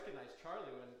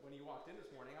Charlie when he walked in this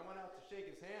morning. I went out to shake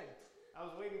his hand. I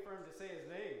was waiting for him to say his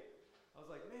name. I was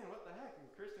like, man, what the heck?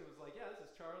 And Kristen was like, yeah, this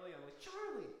is Charlie. I'm like,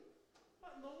 Charlie,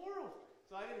 what in the world?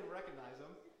 So I didn't even recognize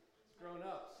him. He's grown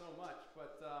up so much.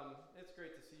 But it's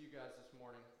great to see you guys this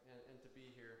morning and to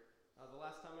be here. The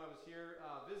last time I was here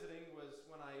visiting was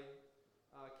when I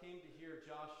came to hear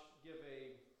Josh give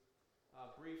a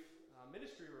brief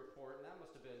ministry report, and that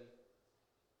must have been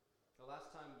the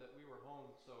last time that we were home,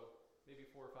 so maybe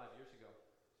 4 or 5 years ago.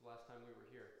 It's the last time we were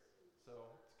here. So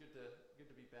it's good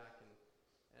to be back,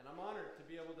 and I'm honored to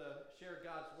be able to share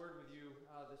God's word with you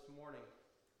this morning.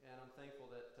 And I'm thankful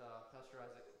that Pastor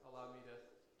Isaac allowed me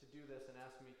to do this and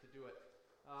asked me to do it.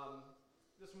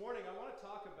 This morning I want to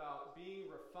talk about being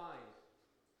refined.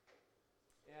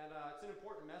 And it's an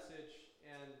important message,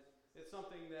 and it's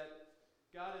something that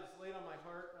God has laid on my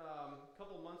heart a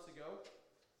couple months ago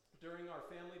during our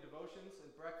family devotions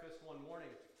and breakfast one morning.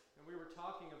 And we were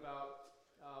talking about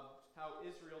how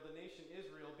Israel, the nation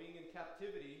Israel, being in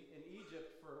captivity in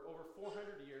Egypt for over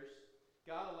 400 years,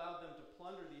 God allowed them to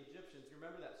plunder the Egyptians. You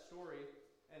remember that story?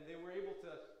 And they were able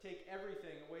to take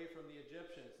everything away from the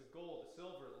Egyptians, the gold, the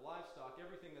silver, the livestock,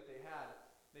 everything that they had.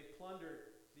 They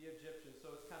plundered the Egyptians.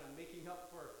 So it's kind of making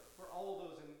up for all of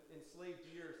those enslaved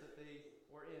years that they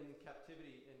were in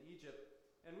captivity in Egypt.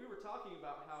 And we were talking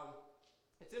about how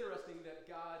it's interesting that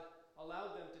God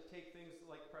allowed them to take things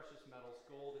like precious metals,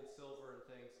 gold and silver and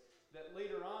things, that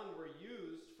later on were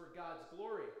used for God's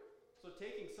glory. So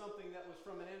taking something that was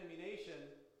from an enemy nation,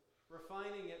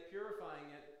 refining it, purifying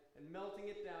it, and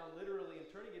melting it down literally and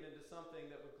turning it into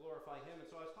something that would glorify Him. And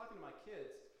so I was talking to my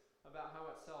kids about how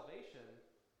at salvation,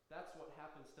 that's what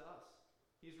happens to us.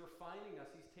 He's refining us.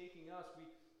 He's taking us. We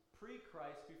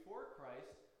pre-Christ, before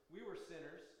Christ, we were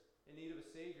sinners in need of a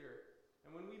Savior. And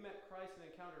when we met Christ and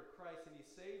encountered Christ and He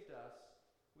saved us,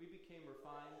 we became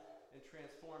refined and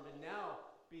transformed and now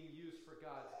being used for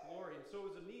God's glory. And so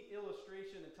it was a neat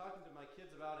illustration and talking to my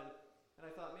kids about it. And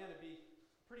I thought, man, it'd be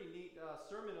a pretty neat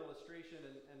sermon illustration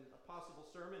and a possible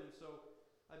sermon. And so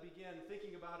I began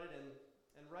thinking about it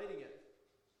and writing it.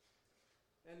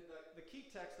 And the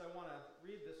key text I want to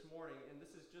read this morning, and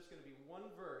this is just going to be one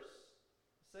verse,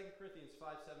 2 Corinthians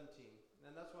 5:17.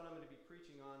 And that's what I'm going to be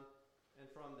preaching on and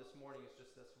from this morning. Is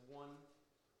just this one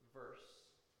verse.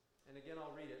 And again,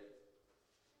 I'll read it.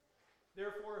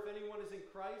 Therefore, if anyone is in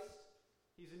Christ,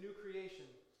 he's a new creation.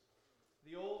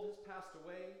 The old has passed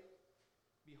away.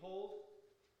 Behold,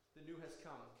 the new has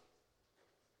come.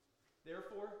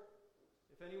 Therefore,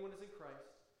 if anyone is in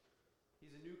Christ,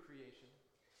 he's a new creation.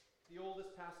 The old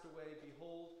has passed away.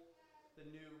 Behold, the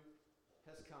new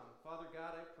has come. Father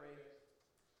God, I pray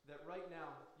that right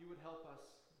now you would help us,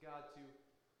 God, to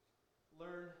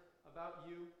learn about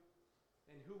you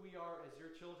and who we are as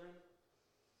your children.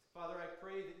 Father, I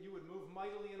pray that you would move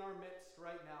mightily in our midst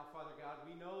right now, Father God.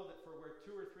 We know that for where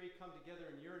 2 or 3 come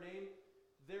together in your name,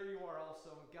 there you are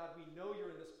also. And God, we know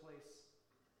you're in this place.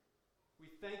 We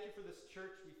thank you for this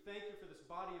church. We thank you for this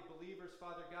body of believers,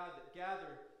 Father God, that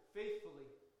gather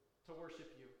faithfully to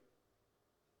worship you.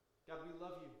 God, we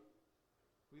love you.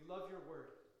 We love your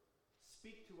word.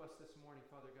 Speak to us this morning,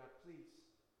 Father God, please.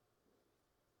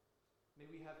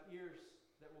 May we have ears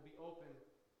that will be open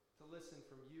to listen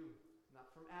from you, not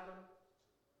from Adam,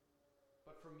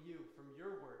 but from you, from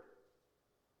your word.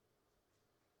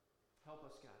 Help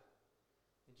us, God.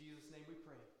 In Jesus' name we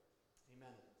pray.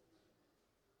 Amen.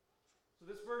 So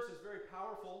this verse is very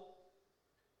powerful.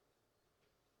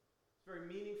 It's very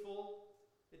meaningful.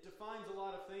 It defines a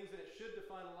lot of things, and it should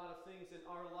define a lot of things in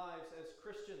our lives as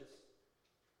Christians.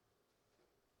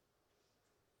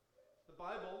 The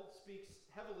Bible speaks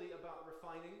heavily about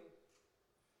refining.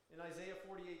 In Isaiah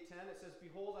 48:10, it says,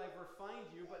 Behold, I have refined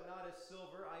you, but not as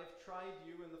silver. I have tried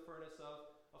you in the furnace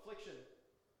of affliction.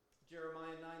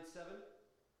 Jeremiah 9:7,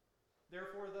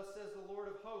 Therefore, thus says the Lord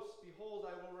of hosts, Behold,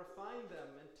 I will refine them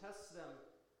and test them.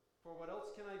 For what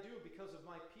else can I do because of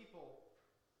my people?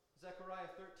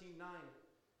 Zechariah 13:9,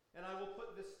 And I will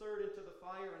put this third into the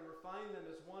fire and refine them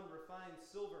as one refines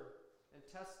silver, and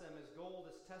test them as gold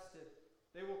is tested.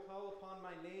 They will call upon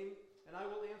my name, and I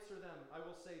will answer them. I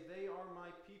will say, They are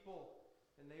my people,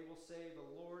 and they will say,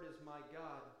 The Lord is my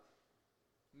God.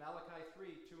 Malachi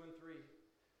 3:2 and 3,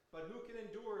 But who can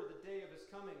endure the day of his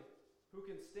coming? Who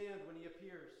can stand when he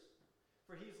appears?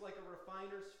 For he's like a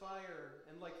refiner's fire,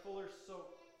 and like fuller's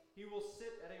soap. He will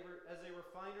sit as a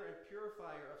refiner and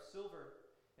purifier of silver,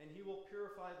 and he will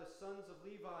purify the sons of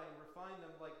Levi and refine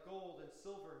them like gold and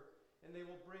silver, and they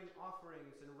will bring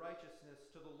offerings in righteousness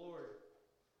to the Lord.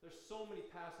 There's so many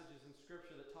passages in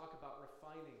Scripture that talk about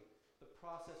refining, the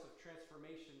process of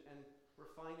transformation and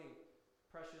refining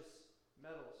precious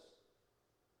metals.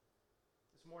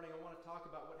 morning, I want to talk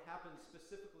about what happens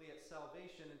specifically at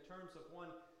salvation in terms of one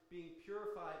being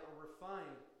purified or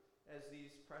refined as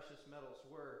these precious metals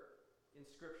were in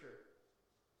Scripture.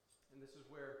 And this is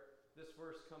where this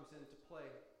verse comes into play.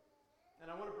 And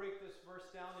I want to break this verse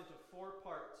down into 4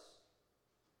 parts.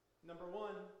 Number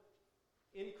 1,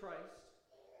 in Christ.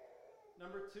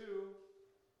 Number 2,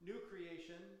 new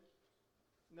creation.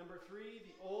 Number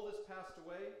 3, the old has passed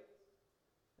away.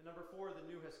 And number 4, the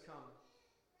new has come.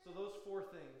 So those 4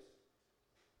 things.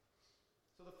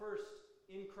 So the first,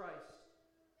 in Christ.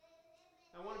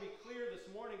 I want to be clear this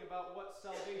morning about what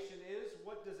salvation is.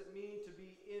 What does it mean to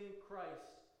be in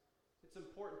Christ? It's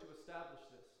important to establish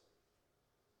this.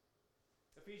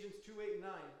 Ephesians 2:8 and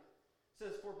 9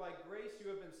 says, "For by grace you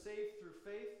have been saved through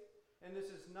faith, and this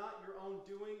is not your own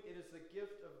doing, it is the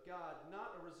gift of God,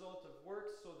 not a result of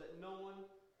works, so that no one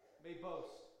may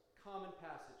boast." Common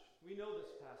passage. We know this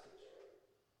passage.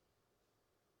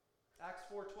 Acts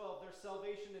 4:12, "There's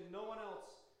salvation in no one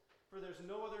else, for there's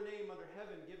no other name under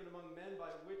heaven given among men by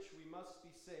which we must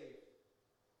be saved."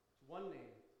 It's one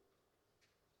name,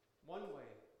 one way,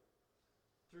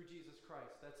 through Jesus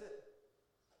Christ. That's it.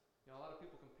 You know, a lot of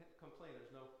people complain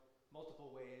there's no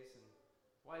multiple ways, and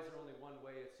why is there only one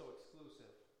way? It's so exclusive.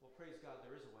 Well, praise God,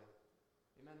 there is a way.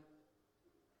 Amen?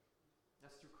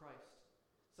 That's through Christ.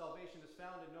 Salvation is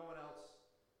found in no one else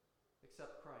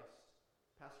except Christ.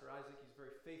 Pastor Isaac, he's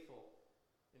very faithful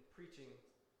in preaching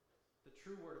the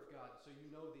true Word of God, so you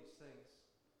know these things.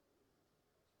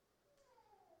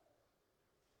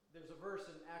 There's a verse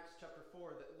in Acts chapter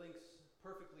 4 that links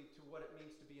perfectly to what it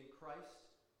means to be in Christ.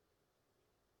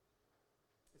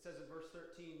 It says in verse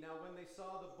 13, "Now when they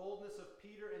saw the boldness of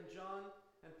Peter and John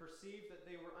and perceived that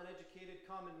they were uneducated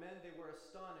common men, they were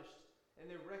astonished, and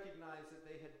they recognized that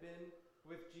they had been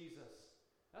with Jesus."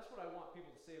 That's what I want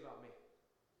people to say about me.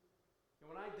 And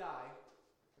when I die,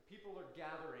 and people are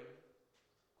gathering,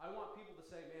 I want people to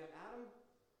say, "Man, Adam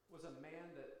was a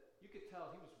man that you could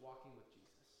tell he was walking with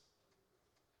Jesus.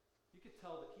 You could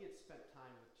tell that he had spent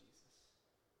time with Jesus."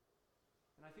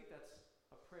 And I think that's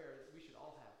a prayer that we should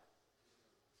all have.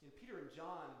 And Peter and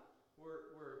John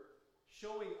were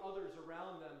showing others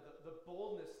around them the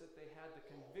boldness that they had, the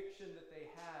conviction that they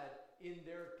had in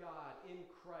their God, in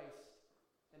Christ.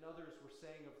 And others were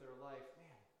saying of their life,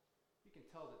 "Man, you can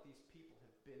tell that these people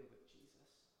have been with Jesus.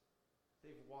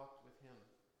 They've walked with him.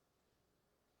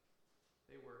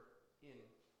 They were in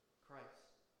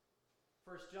Christ."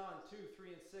 1 John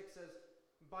 2:3 and 6 says,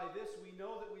 "By this we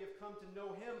know that we have come to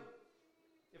know him,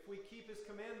 if we keep his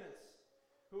commandments.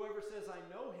 Whoever says, 'I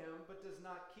know him,' but does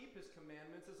not keep his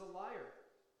commandments is a liar.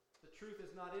 The truth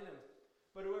is not in him.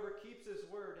 But whoever keeps his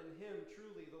word, in him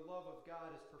truly the love of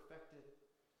God is perfected.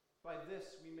 By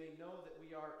this we may know that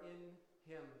we are in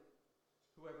him.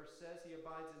 Whoever says he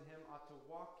abides in him ought to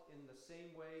walk in the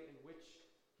same way in which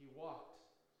he walked."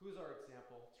 Who's our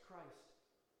example? It's Christ.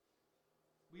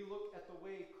 We look at the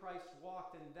way Christ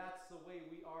walked, and that's the way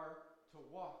we are to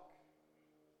walk.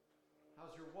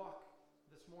 How's your walk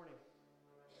this morning?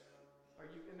 Are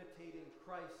you imitating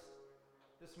Christ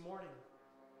this morning?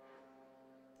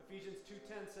 Ephesians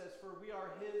 2:10 says, "For we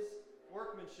are his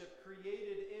workmanship,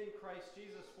 created in Christ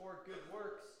Jesus for good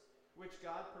works, which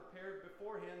God prepared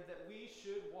beforehand that we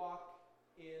should walk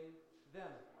in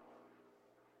them."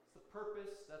 It's the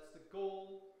purpose, that's the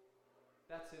goal,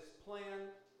 that's his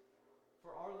plan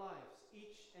for our lives.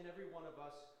 Each and every one of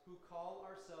us who call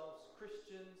ourselves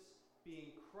Christians,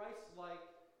 being Christ-like,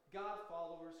 God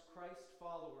followers, Christ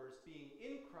followers, being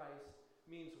in Christ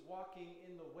means walking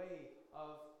in the way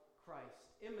of Christ,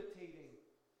 imitating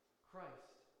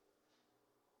Christ.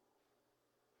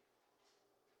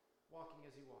 Walking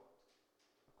as he walked,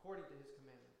 according to his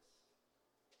commandments.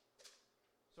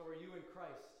 So are you in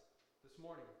Christ this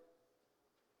morning?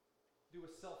 Do a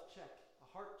self-check, a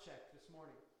heart check this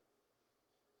morning.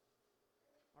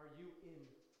 Are you in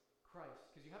Christ?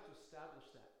 Because you have to establish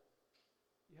that.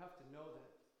 You have to know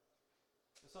that.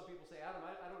 And some people say, "Adam,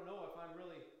 I don't know if I'm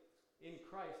really in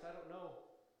Christ. I don't know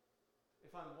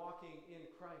if I'm walking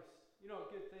in Christ." You know,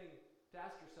 a good thing to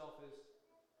ask yourself is,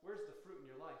 where's the fruit in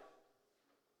your life?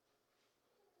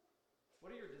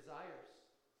 What are your desires?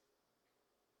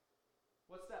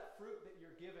 What's that fruit that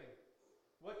you're giving?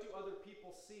 What do other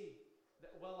people see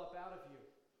that well up out of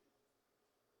you?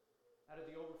 Out of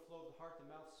the overflow of the heart, the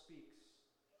mouth speaks.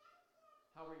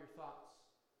 How are your thoughts?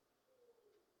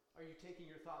 Are you taking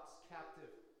your thoughts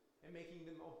captive and making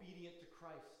them obedient to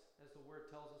Christ, as the Word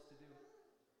tells us to do?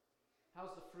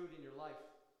 How's the fruit in your life?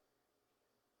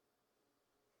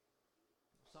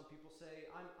 Some people say,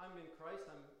 I'm in Christ,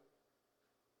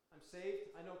 I'm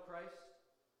saved, I know Christ,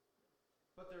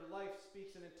 but their life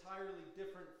speaks an entirely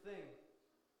different thing.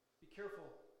 Be careful.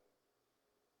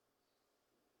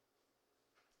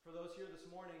 For those here this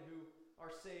morning who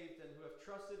are saved and who have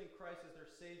trusted in Christ as their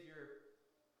Savior,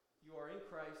 you are in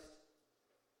Christ.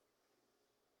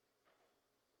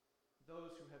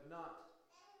 Those who have not,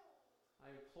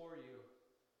 I implore you,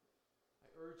 I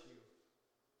urge you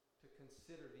to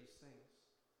consider these things.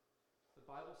 The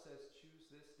Bible says,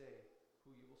 choose this day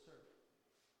who you will serve.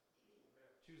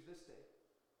 Amen. Choose this day.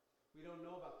 We don't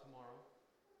know about tomorrow.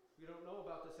 We don't know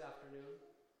about this afternoon.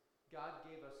 God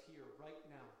gave us here right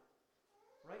now,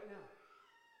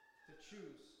 to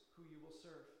choose who you will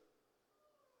serve.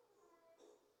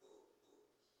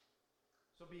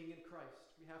 So being in Christ,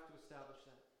 we have to establish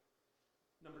that.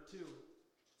 Number 2,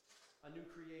 a new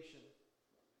creation.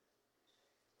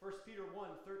 1 Peter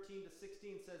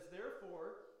 1:13-16 says,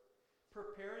 therefore,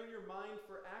 preparing your mind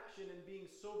for action and being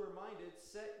sober-minded,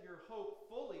 set your hope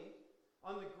fully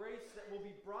on the grace that will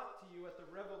be brought to you at the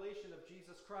revelation of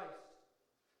Jesus Christ.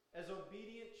 As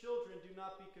obedient children, do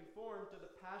not be conformed to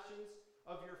the passions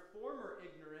of your former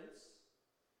ignorance,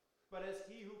 but as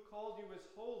he who called you is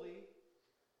holy,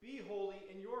 be holy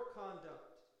in your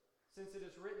conduct, since it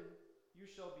is written, you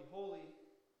shall be holy,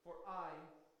 for I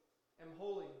am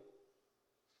holy.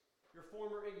 Your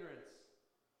former ignorance.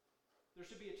 There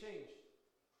should be a change.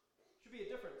 Should be a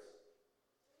difference.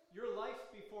 Your life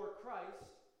before Christ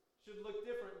should look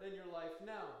different than your life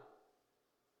now.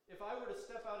 If I were to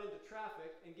step out into traffic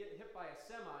and get hit by a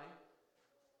semi,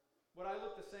 would I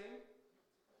look the same?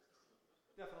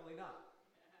 Definitely not.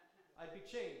 I'd be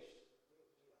changed.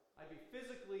 I'd be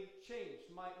physically changed.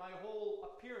 My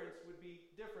whole appearance would be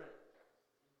different.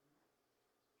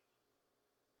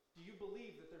 Do you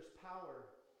believe that there's power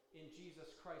in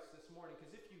Jesus Christ this morning?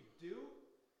 Because if you do,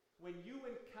 when you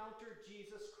encounter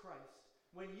Jesus Christ,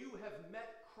 when you have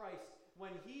met Christ,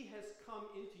 when he has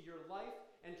come into your life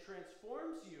and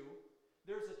transforms you,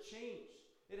 there's a change.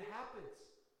 It happens.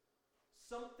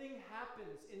 Something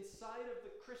happens inside of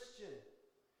the Christian.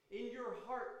 In your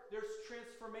heart, there's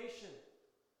transformation.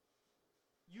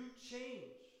 You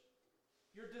change.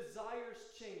 Your desires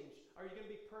change. Are you going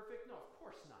to be perfect? No, of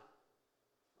course not.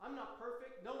 I'm not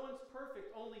perfect. No one's perfect.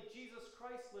 Only Jesus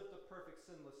Christ lived a perfect,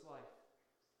 sinless life.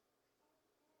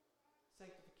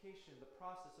 Sanctification, the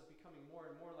process of becoming more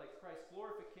and more like Christ.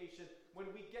 Glorification, when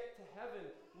we get to heaven,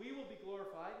 we will be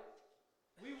glorified.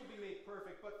 We will be made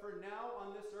perfect. But for now,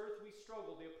 on this earth, we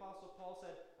struggle. The Apostle Paul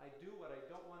said, I do what I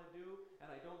don't want to do, and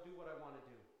I don't do what I want to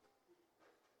do.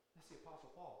 That's the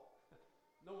Apostle Paul.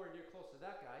 Nowhere near close to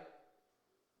that guy.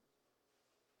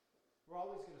 We're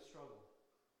always going to struggle.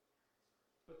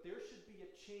 But there should be a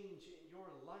change in your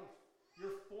life.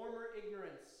 Your former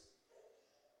ignorance.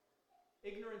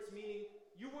 Ignorance meaning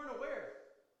you weren't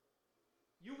aware.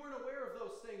 You weren't aware of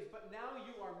those things, but now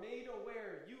you are made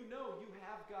aware. You know you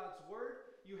have God's Word.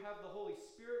 You have the Holy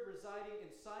Spirit residing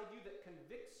inside you that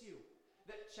convicts you,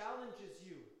 that challenges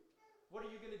you. What are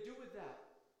you going to do with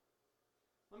that?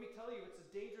 Let me tell you, it's a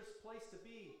dangerous place to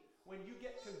be when you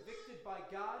get convicted by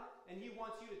God and he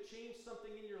wants you to change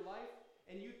something in your life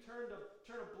and you turn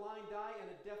a blind eye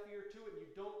and a deaf ear to it and you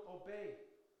don't obey.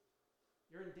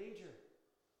 You're in danger.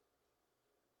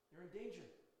 You're in danger.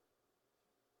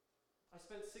 I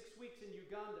spent 6 weeks in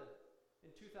Uganda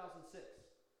in 2006.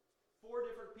 4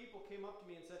 different people came up to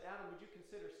me and said, Adam, would you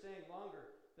consider staying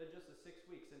longer than just the 6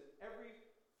 weeks? And every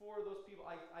 4 of those people,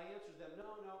 I answered them,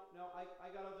 no, I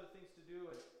got other things to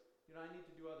do, and I need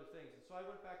to do other things. And so I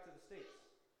went back to the States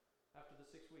after the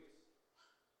 6 weeks.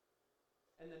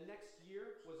 And the next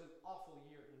year was an awful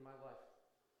year in my life.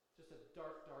 Just a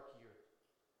dark, dark year.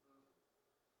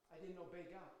 I didn't obey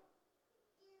God.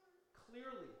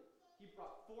 Clearly, he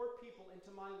brought 4 people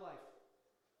into my life.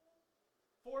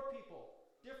 4 people,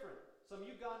 different, some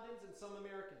Ugandans and some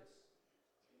Americans,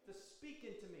 to speak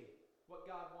into me what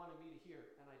God wanted me to hear,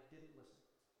 and I didn't listen.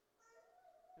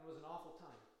 It was an awful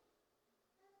time.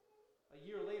 A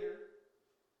year later,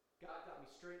 God got me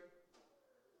straight.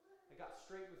 I got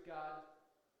straight with God,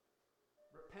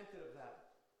 repented of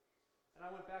that, and I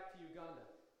went back to Uganda.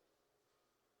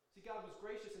 See, God was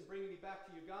gracious in bringing me back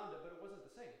to Uganda, but it wasn't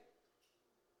the same.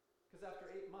 Because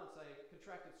after 8 months, I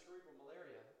contracted cerebral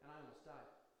malaria, and I almost died.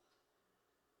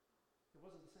 It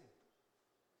wasn't the same.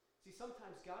 See,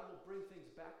 sometimes God will bring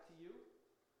things back to you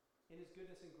in his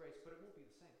goodness and grace, but it won't be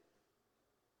the same.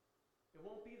 It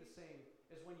won't be the same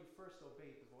as when you first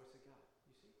obeyed the voice of God.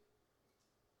 You see?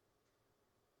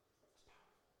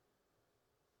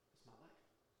 It's powerful.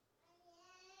 It's my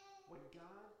life. When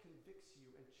God convicts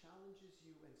you and challenges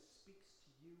you and speaks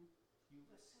to you, you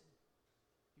listen.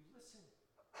 You listen.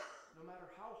 No matter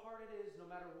how hard it is, no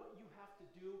matter what you have to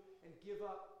do and give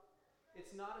up,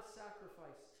 it's not a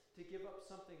sacrifice. to give up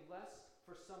something less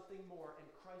for something more, and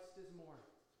Christ is more.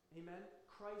 Amen?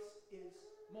 Christ is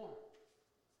more.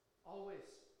 Always.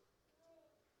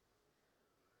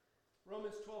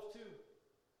 Romans 12:2.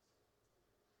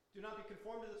 Do not be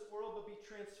conformed to this world, but be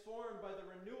transformed by the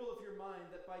renewal of your mind,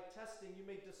 that by testing you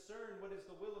may discern what is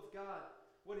the will of God,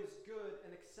 what is good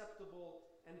and acceptable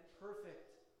and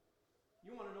perfect.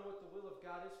 You want to know what the will of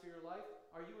God is for your life?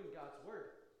 Are you in God's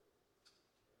Word?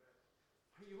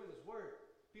 Are you in His Word?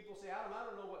 People say, Adam, I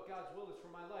don't know what God's will is for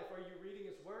my life. Are you reading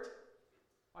His Word?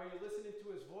 Are you listening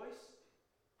to His voice?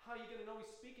 How are you going to know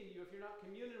He's speaking to you if you're not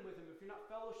communing with Him, if you're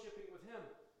not fellowshipping with Him?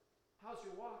 How's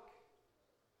your walk?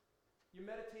 You're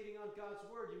meditating on God's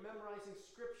Word. You're memorizing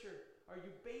Scripture. Are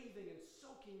you bathing and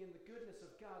soaking in the goodness of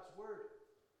God's Word?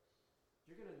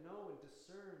 You're going to know and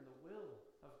discern the will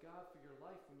of God for your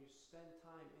life when you spend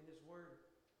time in His Word.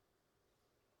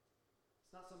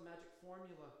 It's not some magic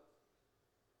formula.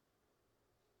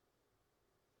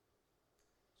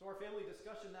 So our family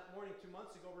discussion that morning 2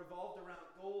 months ago revolved around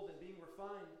gold and being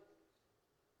refined.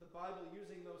 The Bible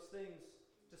using those things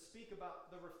to speak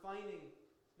about the refining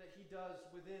that He does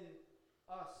within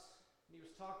us. And He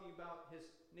was talking about His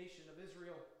nation of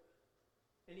Israel.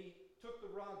 And He took the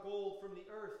raw gold from the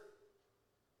earth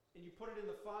and you put it in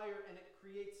the fire and it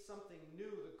creates something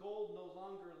new. The gold no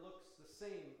longer looks the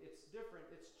same. It's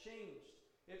different. It's changed.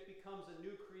 It becomes a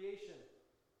new creation.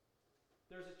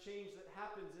 There's a change that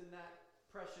happens in that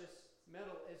precious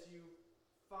metal as you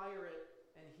fire it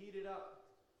and heat it up.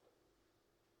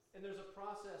 And there's a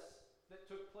process that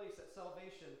took place at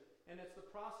salvation. And it's the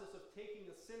process of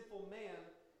taking a sinful man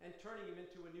and turning him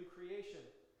into a new creation.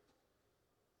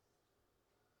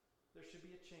 There should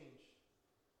be a change.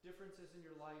 Differences in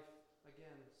your life,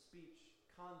 again, speech,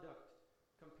 conduct,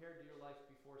 compared to your life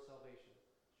before salvation.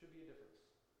 Should be a difference.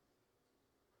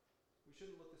 We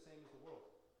shouldn't look the same as the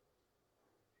world.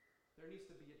 There needs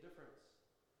to be a difference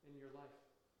in your life.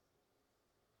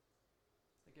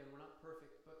 Again, we're not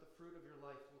perfect, but the fruit of your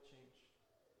life will change.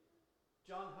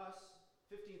 John Huss,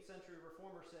 15th century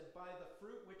reformer, said, "By the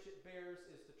fruit which it bears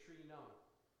is the tree known."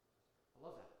 I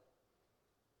love that.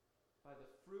 By the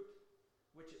fruit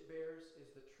which it bears is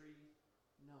the tree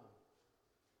known.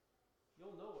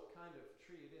 You'll know what kind of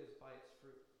tree it is by its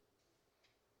fruit.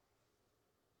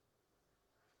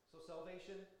 So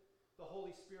salvation, the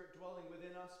Holy Spirit dwelling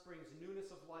within us, brings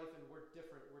newness of life, and we're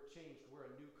different, we're changed, we're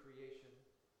a new creation.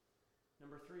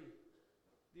 Number 3,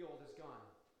 the old is gone.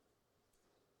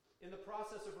 In the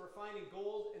process of refining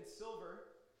gold and silver,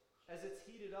 as it's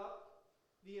heated up,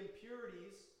 the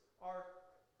impurities are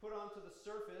put onto the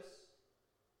surface.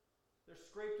 They're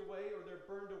scraped away or they're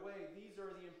burned away. These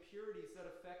are the impurities that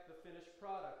affect the finished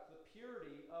product, the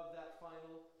purity of that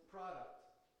final product.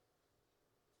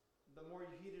 The more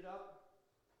you heat it up,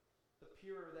 the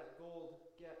purer that gold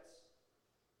gets.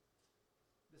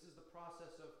 This is the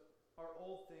process of our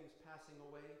old things passing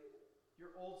away,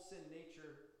 your old sin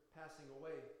nature passing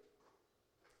away.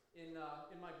 In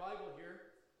my Bible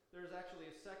here, there's actually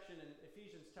a section in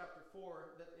Ephesians chapter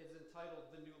 4 that is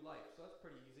entitled The New Life. So that's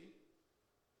pretty easy.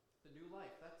 The new life,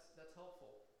 that's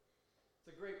helpful. It's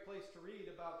a great place to read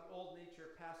about the old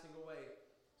nature passing away.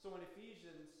 So in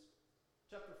Ephesians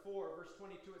chapter 4, verse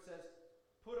 22, it says,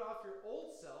 "Put off your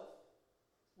old self,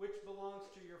 which belongs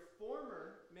to your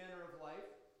former manner of life.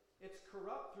 It's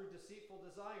corrupt through deceitful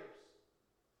desires."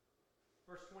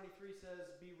 Verse 23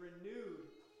 says, "Be renewed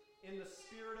in the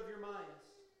spirit of your minds,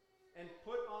 and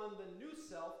put on the new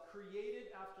self,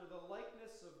 created after the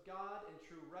likeness of God in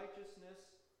true righteousness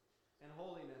and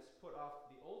holiness." Put off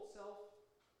the old self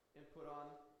and put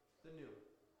on the new.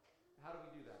 How do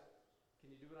we do that?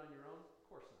 Can you do it on your own? Of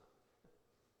course not.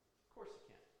 Of course you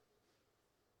can't.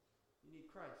 You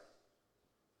need Christ.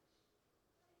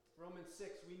 Romans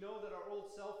 6, "We know that our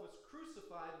old self was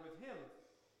crucified with Him,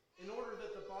 in order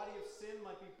that the body of sin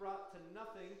might be brought to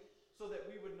nothing, so that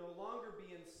we would no longer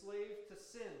be enslaved to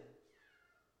sin.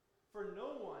 For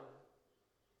one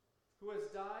who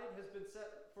has died has been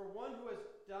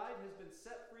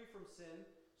set free from sin,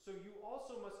 so you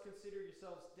also must consider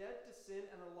yourselves dead to sin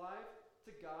and alive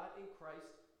to God in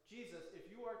Christ Jesus."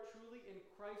 If you are truly in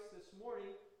Christ this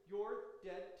morning, you're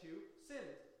dead to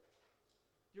sin.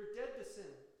 You're dead to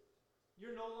sin.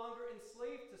 You're no longer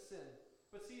enslaved to sin.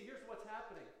 But see, here's what's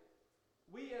happening.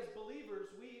 We as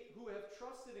believers, we who have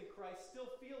trusted in Christ, still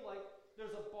feel like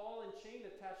there's a ball and chain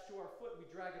attached to our foot. We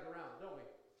drag it around, don't we?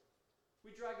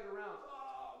 We drag it around.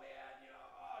 Oh man,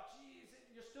 oh geez,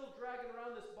 you're still dragging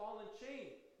around this ball and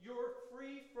chain. You're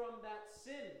free from that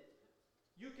sin.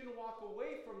 You can walk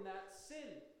away from that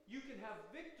sin. You can have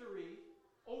victory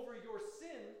over your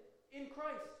sin in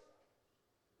Christ.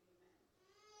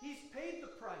 He's paid the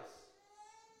price.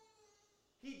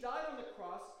 He died on the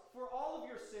cross for all of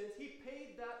your sins. He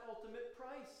paid that ultimate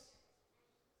price.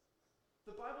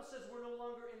 The Bible says we're no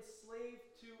longer enslaved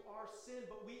to our sin,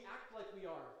 but we act like we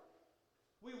are.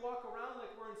 We walk around like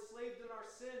we're enslaved in our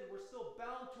sin. We're still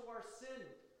bound to our sin.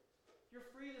 You're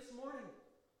free this morning.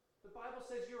 The Bible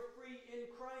says you're free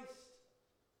in Christ.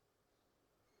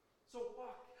 So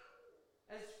walk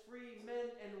as free men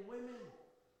and women.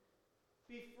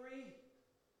 Be free.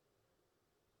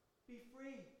 Be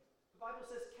free. The Bible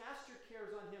says cast your cares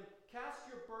on Him. Cast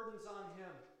your burdens on Him.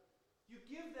 You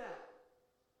give that.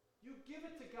 You give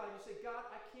it to God. You say, God,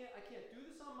 I can't do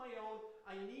this on my own.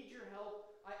 I need your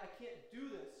help. I can't do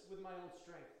this with my own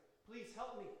strength. Please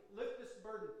help me. Lift this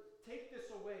burden. Take this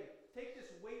away. Take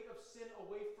this weight of sin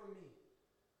away from me.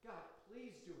 God,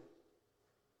 please do it.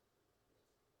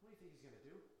 What do you think He's going to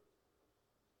do?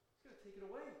 He's going to take it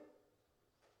away.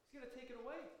 He's going to take it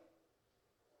away.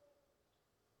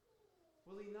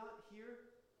 Will He not hear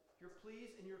your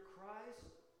pleas and your cries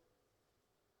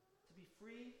to be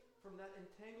free from that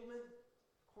entanglement?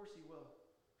 Of course He will.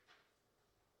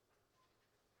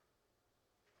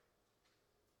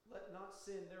 Let not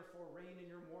sin therefore reign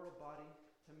in your mortal body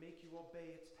to make you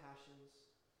obey its passions.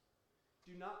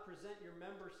 Do not present your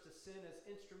members to sin as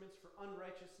instruments for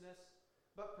unrighteousness,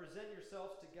 but present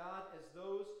yourselves to God as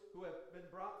those who have been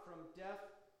brought from death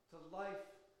to life,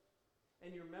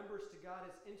 and your members to God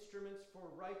as instruments for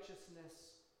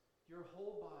righteousness. Your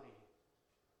whole body.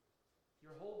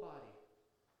 Your whole body.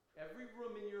 Every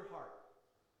room in your heart.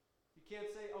 You can't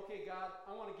say, okay, God,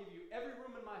 I want to give you every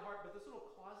room in my heart, but this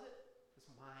little closet is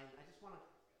mine. I just want to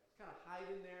kind of hide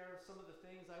in there some of the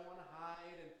things I want to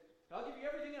hide, and I'll give you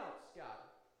everything else, God.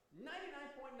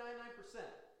 99.99%.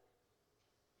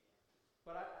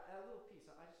 But that little piece,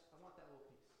 I want that little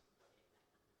piece.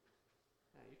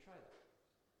 Now, you try that.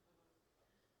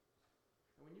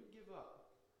 And when you give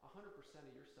up 100%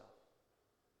 of yourself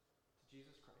to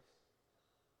Jesus Christ,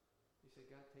 you say,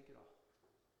 God, take it all.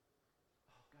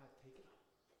 Oh, God, take it all.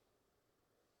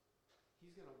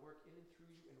 He's going to work in and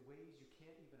through you in ways you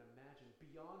can't even imagine,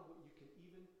 beyond what you can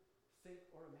even think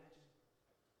or imagine.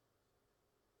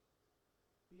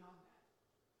 Beyond that.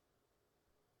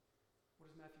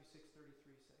 What does Matthew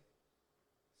 6:33 say?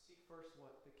 Seek first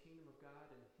what? The kingdom of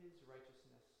God and His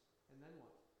righteousness. And then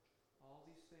what? All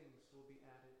these things will be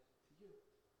added to you.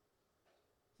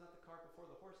 It's not the cart before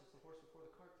the horse, it's the horse before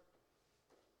the cart.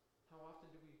 How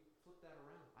often do we flip that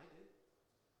around? I did.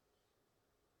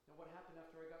 Now what happened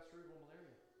after I got cerebral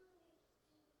malaria?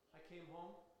 I came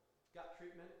home, got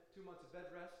treatment, 2 months of bed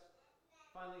rest,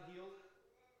 finally healed.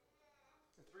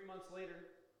 And 3 months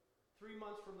later, 3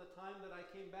 months from the time that I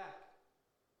came back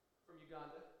from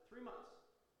Uganda, 3 months,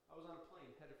 I was on a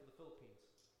plane headed for the Philippines.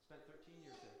 Spent 13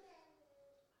 years there.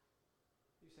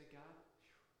 You say, God,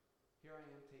 here I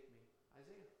am, take me.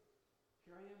 Isaiah,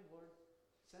 here I am, Lord,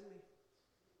 send me.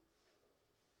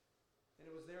 And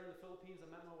it was there in the Philippines I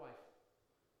met my wife.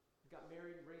 We got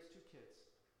married and raised 2 kids.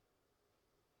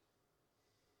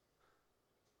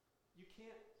 You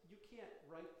can't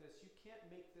write this. You can't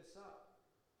make this up.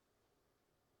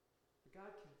 But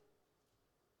God can.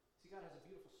 See, God has a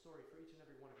beautiful story for each and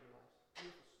every one of your lives.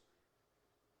 Beautiful story.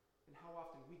 And how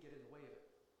often we get in the way of it.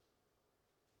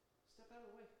 Step out of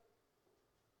the way.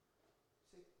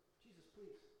 Say, Jesus,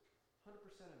 please, 100%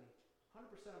 of me.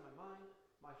 100% of my mind,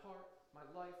 my heart, my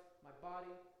life, my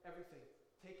body, everything.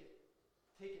 Take it.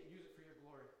 Take it and use it for your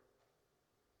glory.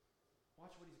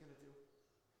 Watch what He's going to do.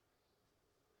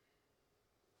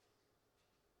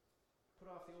 Put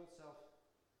off the old self.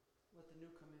 Let the new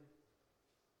come in.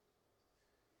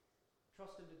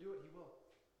 Trust Him to do it, He will.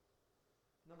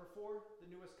 Number 4, the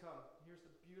new has come. Here's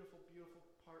the beautiful, beautiful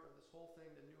part of this whole thing.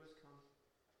 The new has come.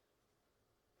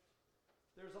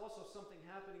 There's also something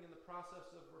happening in the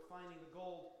process of refining the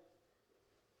gold.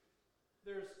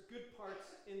 There's good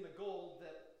parts in the gold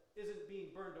that isn't being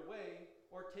burned away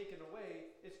or taken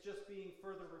away. It's just being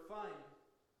further refined.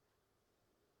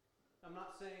 I'm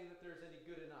not saying that there's any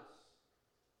good in us.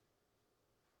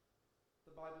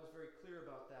 The Bible is very clear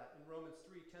about that. In Romans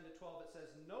 3:10-12 it says,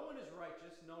 no one is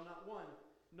righteous, no, not one.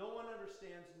 No one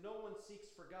understands, no one seeks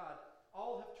for God.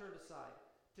 All have turned aside.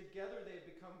 Together they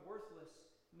have become worthless.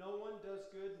 No one does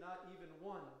good, not even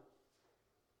one.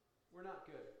 We're not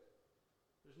good.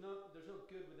 There's no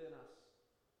good within us.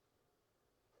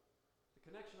 The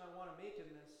connection I want to make in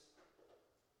this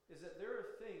is that there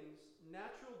are things,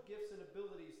 natural gifts and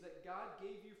abilities that God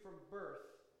gave you from birth,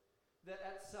 that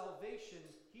at salvation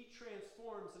He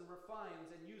transforms and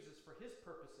refines and uses for His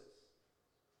purposes.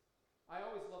 I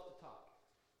always love to talk.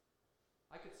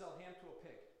 I could sell ham to a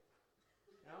pig.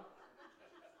 You know?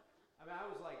 I mean, I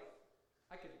was like,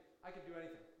 I could do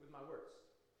anything with my words.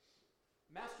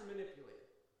 Master manipulated.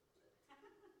 I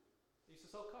used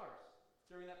to sell cars.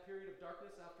 During that period of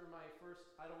darkness after my first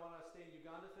I don't want to stay in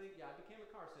Uganda thing, I became a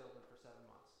car salesman for 7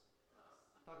 months.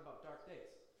 Talk about dark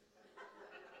days.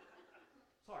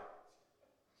 It's hard.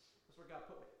 That's where God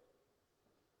put me.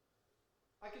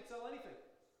 I could sell anything.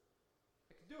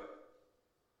 I could do it.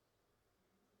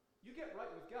 You get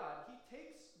right with God, He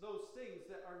takes those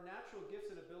things that are natural gifts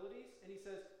and abilities, and He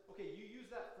says, okay, you use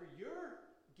that for your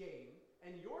gain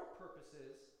and your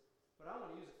purposes, but I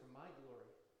want to use it for my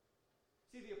glory.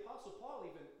 See, the Apostle Paul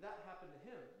even, that happened to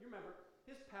him. You remember,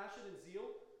 his passion and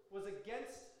zeal was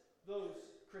against those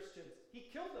Christians. He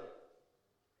killed them.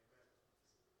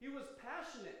 He was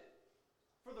passionate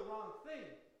for the wrong thing.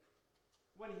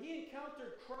 When he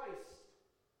encountered Christ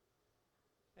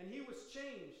and he was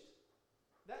changed,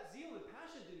 that zeal and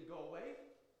passion didn't go away.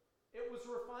 It was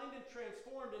refined and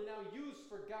transformed and now used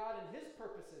for God and His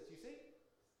purposes, you see?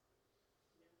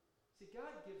 See,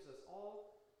 God gives us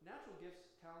all natural gifts,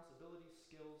 talents, abilities,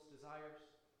 skills, desires,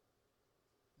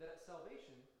 that at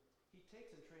salvation, He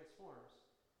takes and transforms.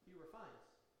 He refines.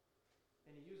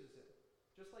 And He uses it.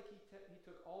 Just like He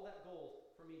took all that gold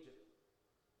from Egypt.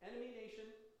 Enemy nation,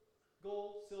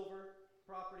 gold, silver,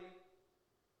 property,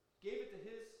 gave it to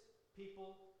His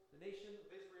people, the nation of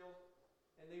Israel,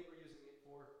 and they were using it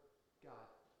for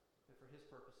God and for His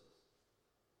purposes.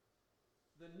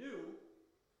 The new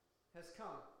has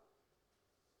come.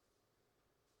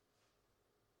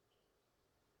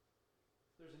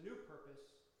 There's a new purpose,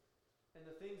 and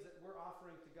the things that we're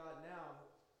offering to God now,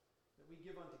 that we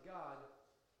give unto God,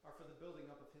 are for the building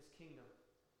up of His kingdom.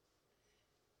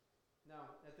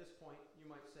 Now, at this point, you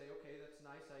might say, okay, that's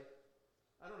nice.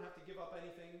 I don't have to give up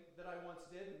anything that I once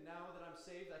did, and now that I'm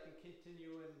saved, I can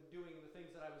continue in doing the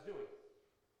things that I was doing.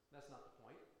 That's not the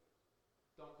point.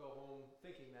 Don't go home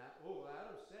thinking that, oh,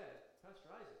 Adam said, Pastor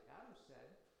Isaac, Adam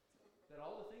said that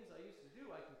all the things I used to do,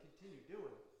 I can continue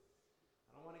doing.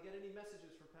 I don't want to get any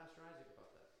messages from Pastor Isaac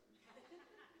about that.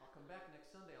 I'll come back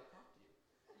next Sunday, I'll talk to you.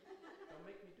 Don't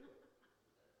make me do it.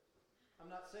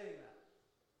 I'm not saying that.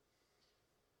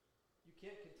 You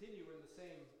can't continue in the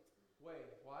same way.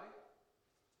 Why?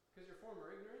 Because your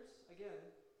former ignorance, again,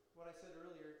 what I said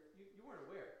earlier, you weren't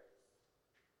aware.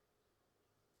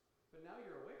 But now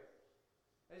you're aware.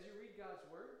 As you read God's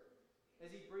Word,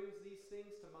 as He brings these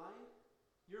things to mind,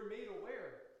 you're made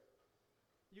aware.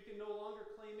 You can no longer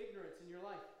claim ignorance in your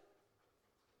life.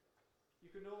 You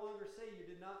can no longer say you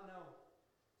did not know.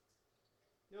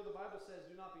 You know, the Bible says,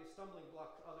 do not be a stumbling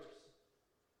block to others.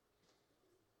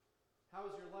 How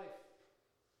is your life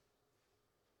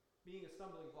being a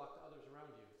stumbling block to others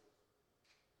around you?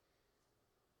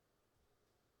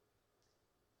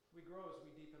 We grow as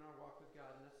we deepen our walk with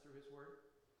God, and that's through His Word.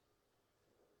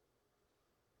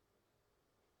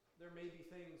 There may be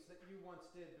things that you once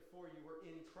did before you were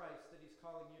in Christ that He's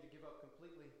calling you to give up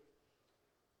completely.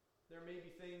 There may be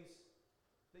things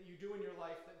that you do in your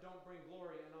life that don't bring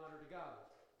glory and honor to God.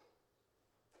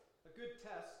 A good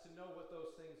test to know what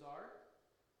those things are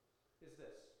is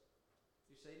this.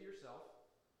 You say to yourself,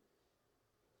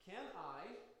 can I,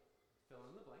 fill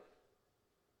in the blank,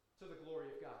 to the glory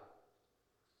of God?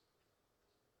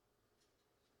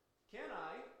 Can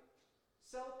I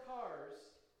sell cars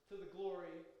to the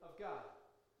glory of God?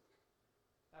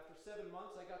 After 7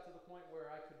 months, I got to the point where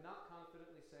I could not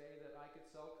confidently say that I could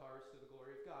sell cars to the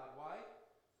glory of God. Why?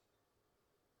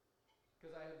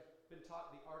 Because I had been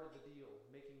taught the art of the deal,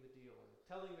 making the deal, and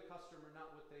telling the customer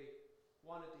not what they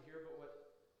wanted to hear, but what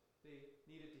they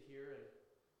needed to hear, and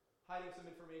hiding some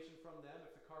information from them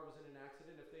if the car was in an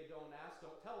accident. If they don't ask,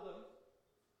 don't tell them.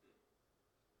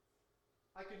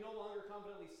 I could no longer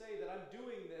confidently say that I'm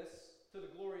doing this to the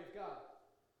glory of God.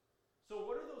 So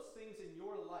what are those things in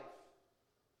your life?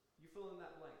 You fill in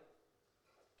that blank.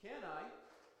 Can I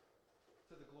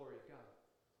to the glory of God?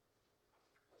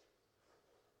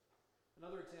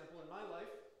 Another example in my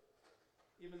life,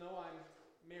 even though I'm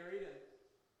married and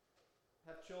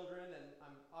have children, and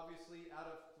I'm obviously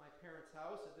out of my parents'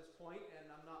 house at this point,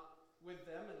 and I'm not with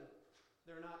them, and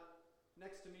they're not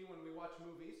next to me when we watch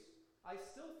movies, I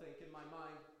still think in my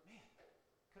mind, man,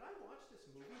 could I watch this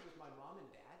movie with my mom and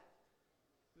dad?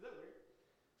 Is that weird?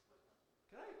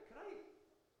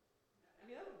 I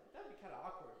mean, that'd be kind of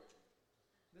awkward.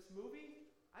 This movie,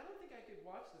 I don't think I could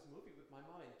watch this movie with my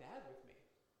mom and dad with me.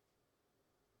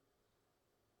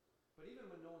 But even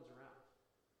when no one's around,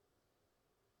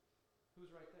 who's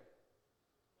right there?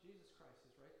 Jesus Christ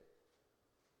is right there.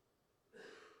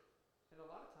 And a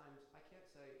lot of times, I can't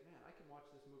say, man, I can watch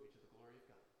this movie to the glory of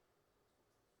God.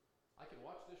 I can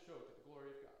watch this show to the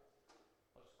glory of God.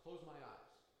 I'll just close my eyes.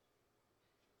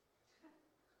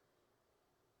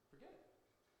 Forget it.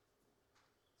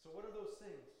 So what are those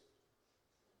things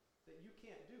that you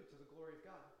can't do to the glory of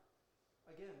God?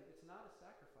 Again, it's not a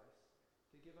sacrifice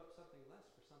to give up something less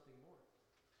for something more.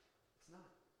 It's not.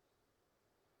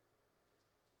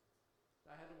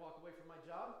 I had to walk away from my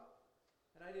job,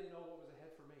 and I didn't know what was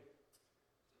ahead for me.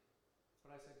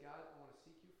 But I said, God, I want to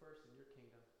seek you first in your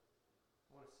kingdom.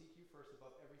 I want to seek you first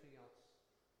above everything else.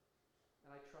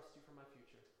 And I trust you for my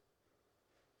future.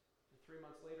 And 3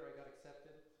 months later, I got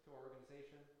accepted to our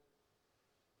organization,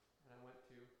 and I went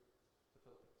to the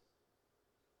Philippines.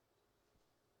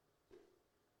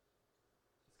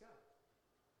 It's God.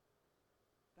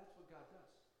 That's what God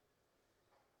does.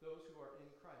 Those who are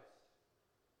in Christ.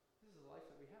 This is the life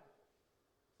that we have.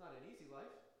 It's not an easy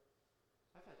life.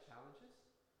 I've had challenges.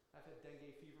 I've had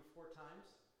dengue fever 4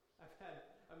 times. I've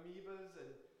had amoebas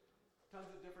and tons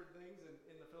of different things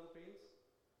in the Philippines.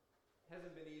 It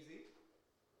hasn't been easy.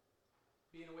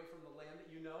 Being away from the land that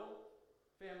you know,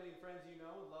 family and friends you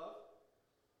know and love.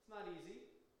 It's not easy.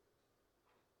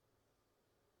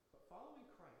 But following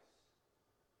Christ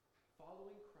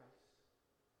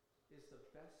is the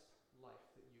best life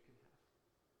that you can have.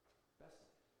 Best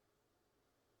life.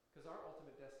 Because our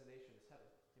ultimate destination is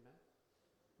heaven. Amen?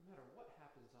 No matter what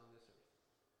happens on this earth,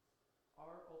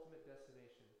 our ultimate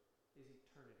destination is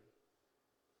eternity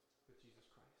with Jesus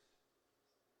Christ.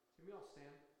 Can we all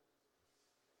stand?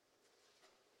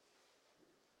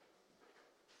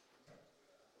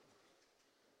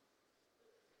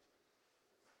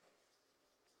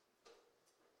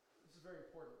 This is very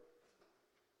important.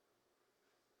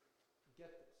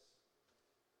 Get this.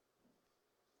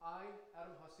 I,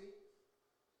 Adam Hussey,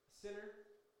 a sinner,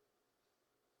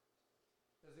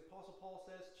 as the Apostle Paul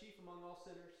says, chief among all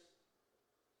sinners,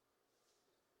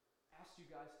 asked you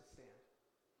guys to stand.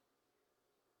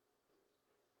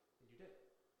 And you did.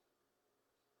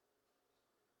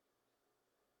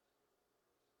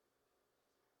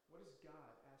 What is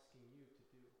God asking you to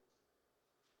do?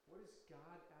 What is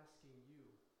God asking you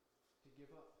to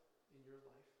give up in your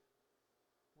life?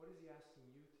 What is he asking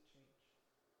you to change?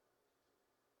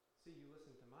 See, you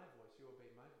listened to my voice. You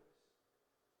obeyed my voice.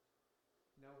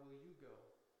 Now will you go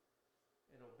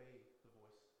and obey the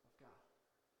voice of God?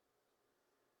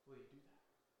 Will you do that?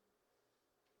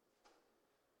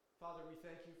 Father, we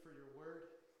thank you for your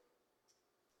word.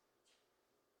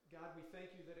 God, we thank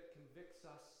you that it convicts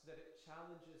us, that it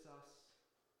challenges us,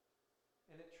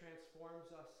 and it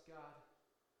transforms us, God.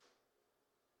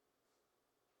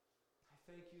 I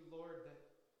thank you, Lord, that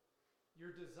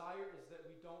your desire is that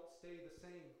we don't stay the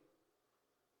same.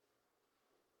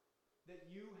 That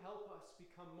you help us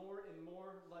become more and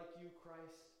more like you,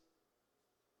 Christ.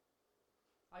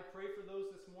 I pray for those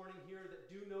this morning here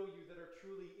that do know you, that are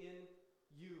truly in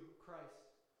you, Christ.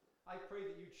 I pray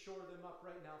that you'd shore them up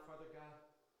right now, Father God.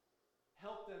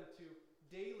 Help them to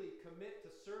daily commit to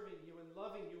serving you and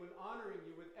loving you and honoring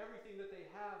you with everything that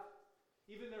they have.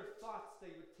 Even their thoughts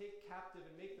they would take captive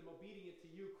and make them obedient to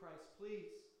you, Christ, please.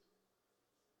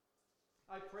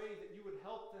 I pray that you would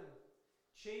help them,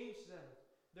 change them,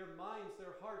 their minds,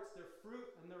 their hearts, their fruit,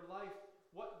 and their life,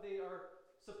 what they are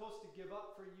supposed to give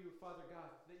up for you, Father God,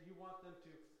 that you want them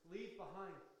to leave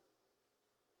behind.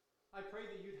 I pray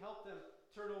that you'd help them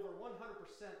turn over 100%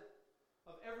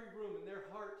 of every room in their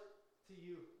heart to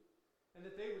you, and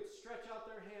that they would stretch out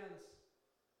their hands,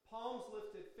 palms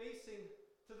lifted, facing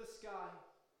to the sky,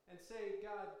 and say,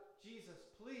 God, Jesus,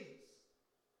 please,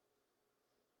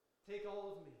 take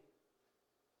all of me.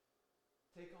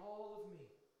 Take all of me.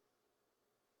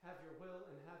 Have your will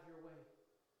and have your way.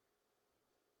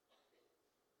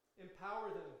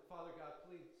 Empower them, Father God,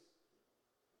 please.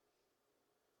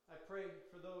 I pray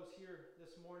for those here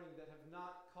this morning that have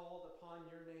not called upon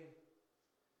your name,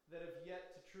 that have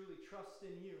yet to truly trust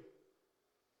in you.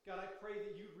 God, I pray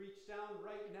that you reach down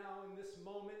right now in this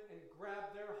moment and grab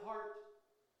their heart.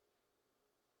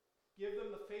 Give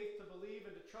them the faith to believe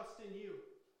and to trust in you.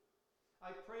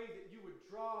 I pray that you would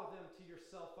draw them to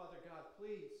yourself, Father God.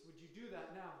 Please, would you do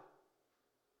that now?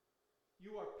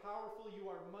 You are powerful, you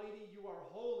are mighty, you are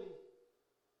holy.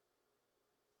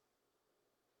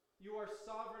 You are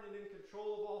sovereign and in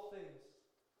control of all things.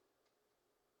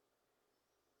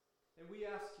 And we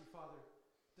ask you, Father,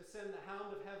 to send the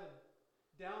hound of heaven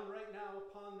down right now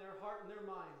upon their heart and their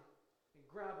mind and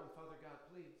grab them, Father God,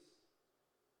 please.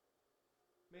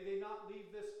 May they not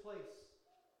leave this place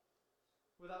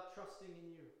without trusting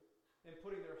in you and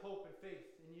putting their hope and faith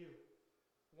in you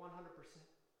 100%.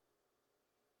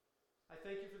 I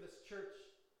thank you for this church.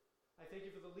 I thank you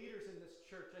for the leaders in this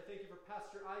church. I thank you for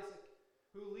Pastor Isaac,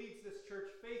 who leads this church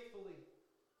faithfully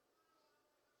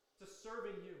to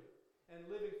serving you and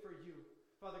living for you.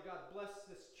 Father God, bless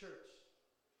this church.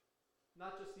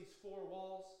 not just these four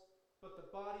walls, but the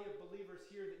body of believers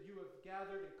here that you have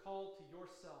gathered and called to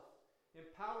yourself.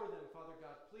 Empower them, Father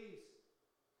God, please,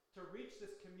 to reach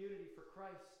this community for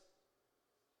Christ,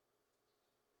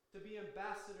 to be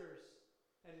ambassadors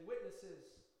and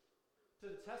witnesses to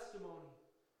the testimony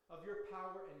of your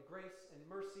power and grace and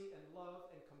mercy and love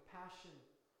and compassion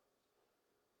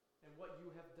and what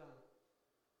you have done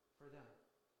for them.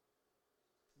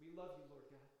 We love you, Lord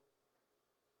God.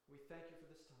 We thank you for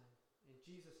this time. In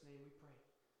Jesus' name we pray.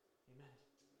 Amen.